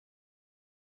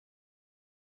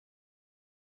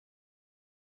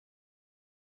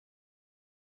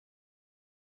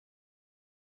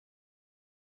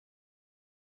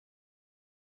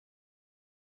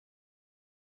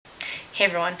Hey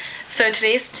everyone. So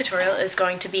today's tutorial is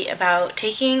going to be about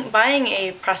buying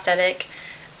a prosthetic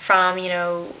from,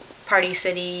 Party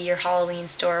City, your Halloween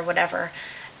store, whatever,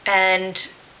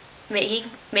 and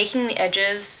making the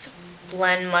edges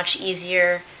blend much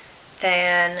easier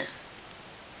than,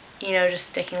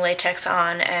 just sticking latex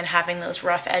on and having those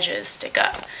rough edges stick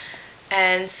up.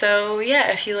 And so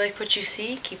yeah, if you like what you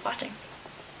see, keep watching.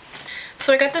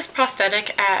 So I got this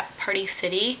prosthetic at Party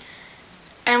City.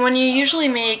 And when you usually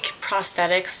make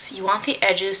prosthetics, you want the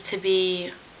edges to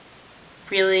be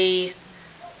really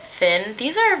thin.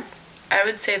 These are, I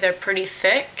would say they're pretty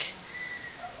thick.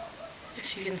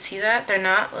 If you can see that, they're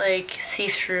not like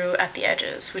see-through at the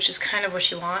edges, which is kind of what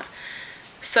you want.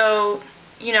 So,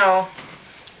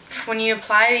 when you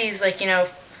apply these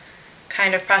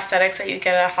kind of prosthetics that you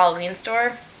get at a Halloween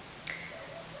store,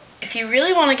 if you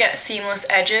really want to get seamless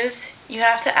edges, you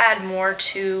have to add more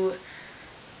to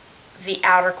the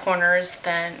outer corners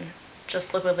than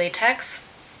just liquid latex.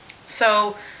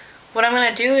 So what I'm going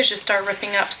to do is just start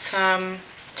ripping up some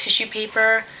tissue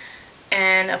paper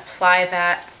and apply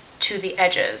that to the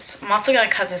edges. I'm also going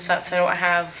to cut this out so I don't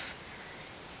have,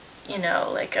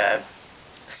 like a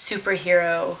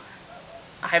superhero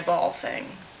eyeball thing.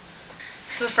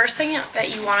 So the first thing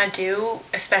that you want to do,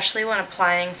 especially when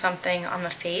applying something on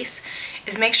the face,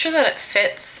 is make sure that it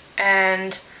fits.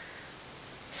 And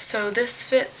so this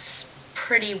fits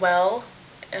pretty well.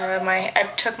 I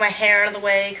took my hair out of the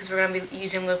way because we're going to be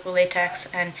using liquid latex,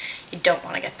 and you don't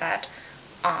want to get that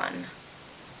on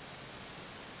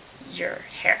your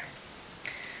hair.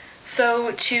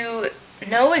 So to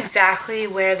know exactly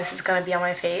where this is going to be on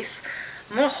my face,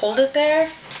 I'm going to hold it there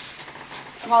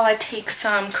while I take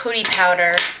some Coty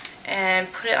powder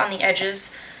and put it on the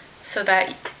edges so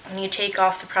that when you take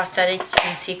off the prosthetic, you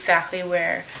can see exactly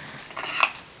where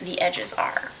the edges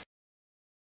are.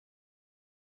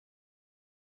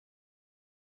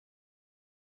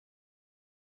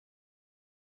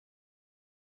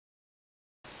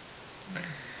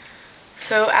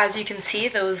 So as you can see,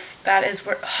 that is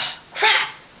where, oh, crap!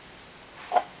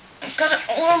 I've got it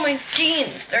all on my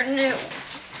jeans, they're new.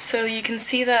 So you can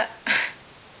see that,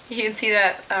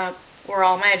 where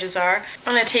all my edges are.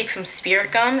 I'm gonna take some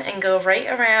spirit gum and go right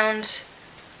around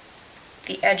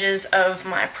the edges of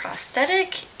my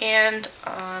prosthetic and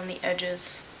on the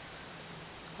edges,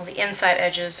 well, the inside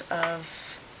edges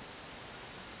of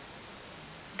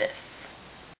this.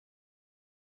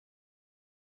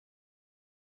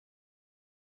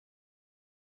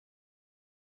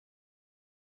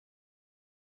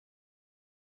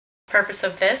 Purpose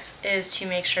of this is to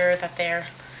make sure that they're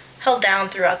held down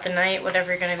throughout the night,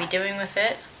 whatever you're going to be doing with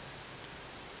it.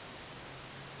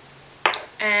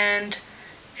 And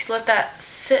if you let that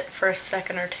sit for a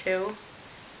second or two,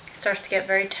 it starts to get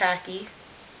very tacky,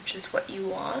 which is what you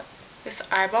want. This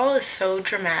eyeball is so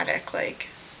dramatic,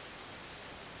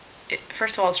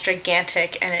 first of all, it's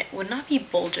gigantic and it would not be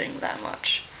bulging that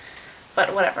much,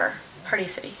 but whatever, Party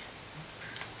City.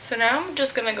 So now I'm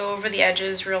just going to go over the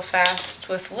edges real fast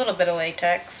with a little bit of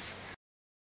latex.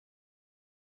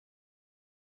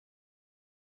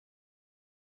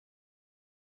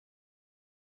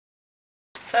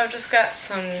 So I've just got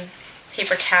some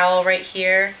paper towel right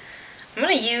here. I'm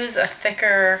going to use a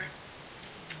thicker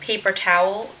paper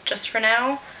towel just for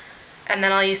now, and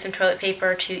then I'll use some toilet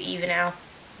paper to even out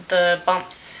the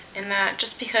bumps in that,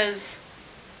 just because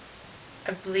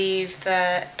I believe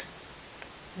that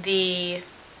the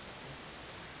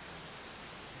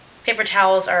paper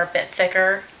towels are a bit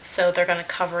thicker, so they're going to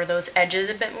cover those edges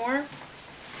a bit more.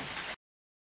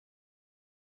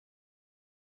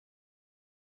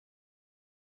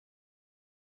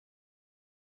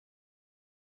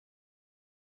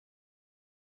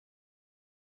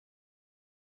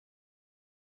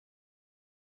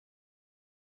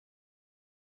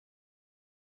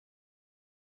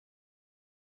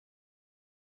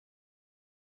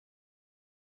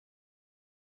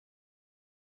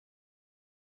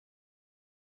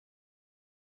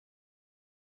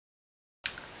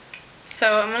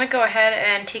 So I'm going to go ahead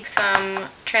and take some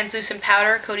translucent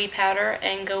powder, Coty powder,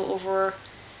 and go over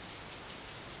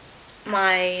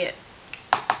my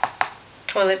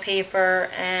toilet paper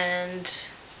and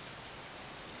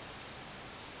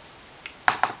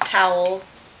towel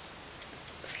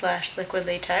 / liquid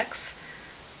latex,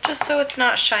 just so it's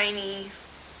not shiny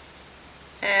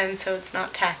and so it's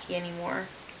not tacky anymore.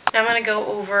 Now I'm going to go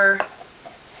over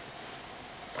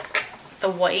the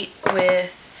white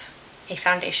with a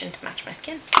foundation to match my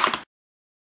skin.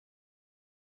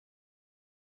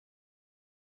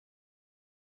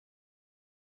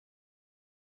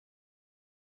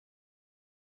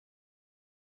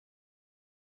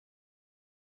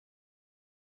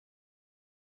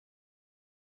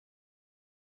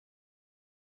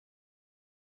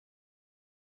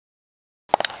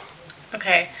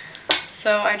 Okay,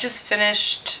 so I just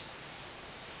finished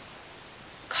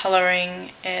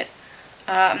coloring it.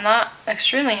 I'm not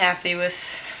extremely happy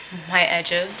with my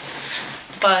edges,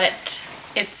 but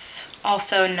it's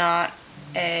also not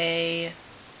a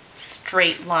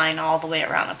straight line all the way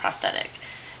around the prosthetic.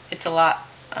 It's a lot,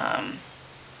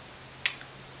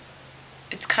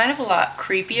 it's kind of a lot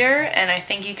creepier, and I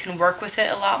think you can work with it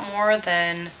a lot more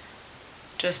than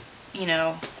just, you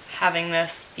know, having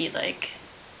this be like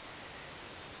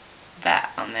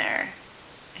that on there,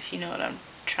 if you know what I'm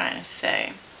trying to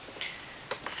say.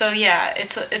 So yeah,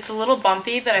 it's a little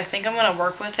bumpy, but I think I'm gonna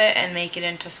work with it and make it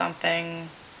into something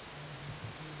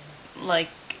like,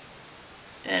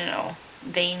 I don't know,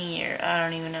 veiny, or I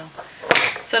don't even know.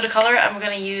 So to color, I'm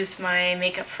gonna use my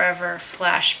Makeup Forever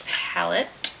Flash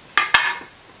palette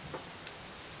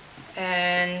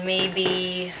and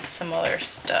maybe some other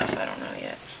stuff, I don't know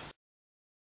yet.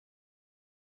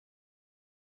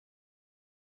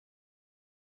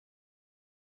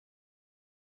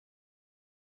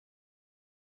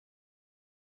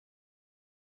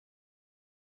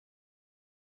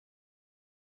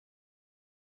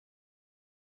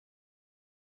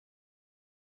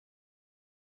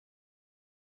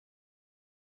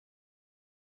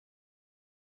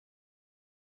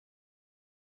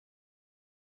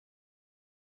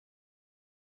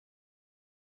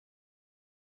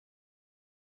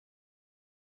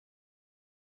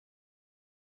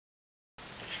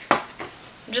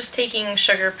 I'm just taking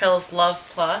Sugar Pills Love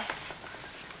Plus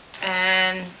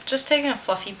and just taking a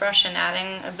fluffy brush and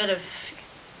adding a bit of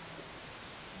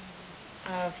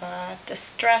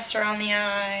distress around the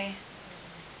eye.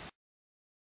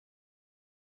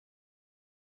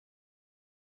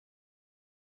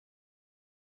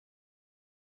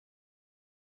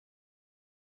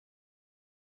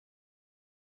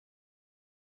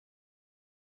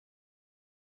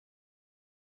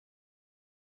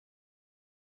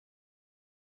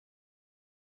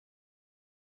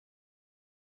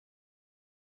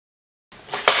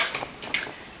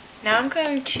 Now I'm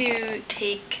going to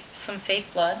take some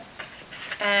fake blood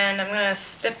and I'm going to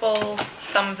stipple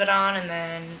some of it on and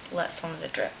then let some of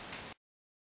it drip.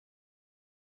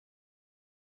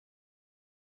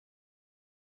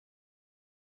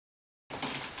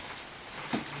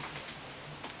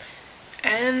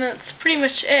 And that's pretty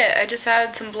much it. I just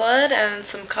added some blood and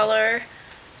some color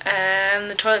and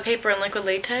the toilet paper and liquid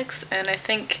latex, and I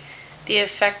think the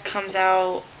effect comes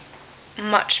out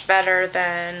much better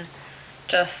than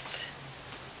just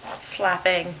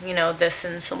slapping, you know, this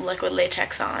and some liquid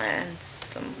latex on it and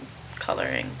some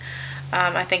coloring.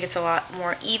 I think it's a lot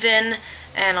more even,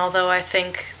 and although I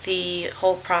think the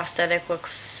whole prosthetic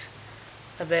looks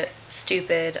a bit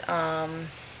stupid,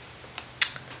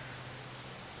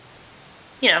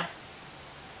 you know,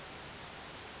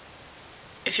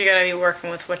 if you're gonna be working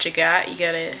with what you got, you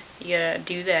gotta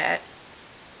do that,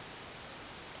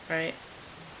 right?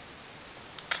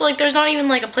 So like, there's not even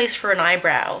like a place for an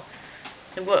eyebrow.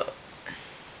 Like, what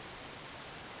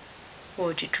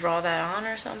would you draw that on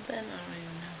or something? I don't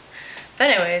even know. But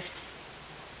anyways,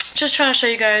 just trying to show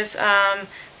you guys that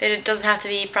it doesn't have to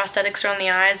be prosthetics around the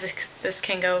eyes. This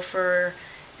can go for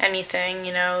anything,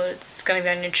 you know. It's gonna be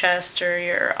on your chest or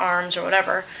your arms or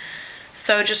whatever.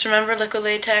 So just remember, liquid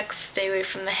latex, stay away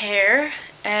from the hair,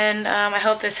 and I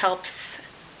hope this helps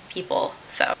people.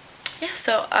 So yeah,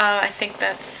 so I think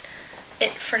that's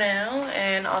it for now,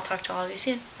 and I'll talk to all of you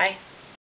soon. Bye.